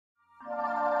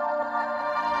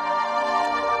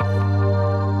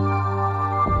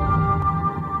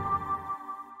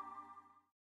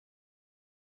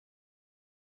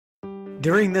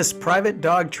During this private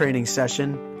dog training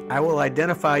session, I will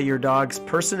identify your dog's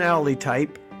personality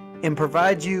type and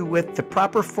provide you with the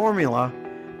proper formula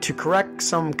to correct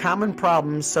some common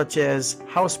problems such as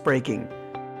housebreaking,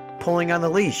 pulling on the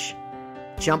leash,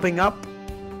 jumping up,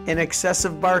 and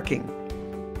excessive barking.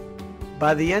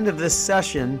 By the end of this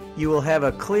session, you will have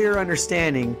a clear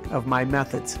understanding of my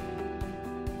methods.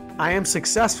 I am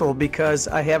successful because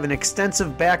I have an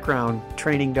extensive background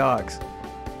training dogs.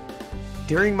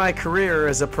 During my career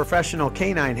as a professional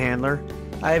canine handler,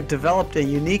 I have developed a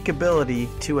unique ability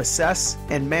to assess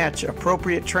and match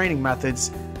appropriate training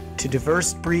methods to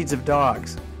diverse breeds of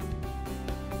dogs.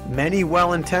 Many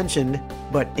well-intentioned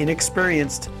but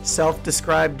inexperienced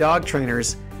self-described dog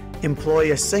trainers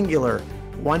employ a singular,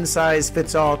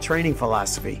 one-size-fits-all training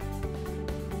philosophy.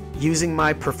 Using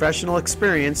my professional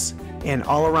experience and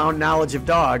all-around knowledge of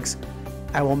dogs,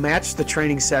 I will match the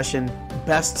training session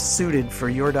best suited for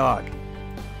your dog.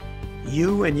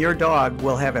 You and your dog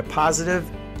will have a positive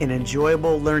and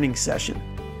enjoyable learning session.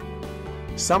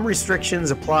 Some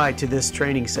restrictions apply to this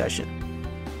training session.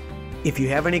 If you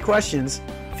have any questions,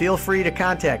 feel free to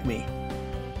contact me.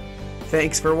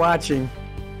 Thanks for watching.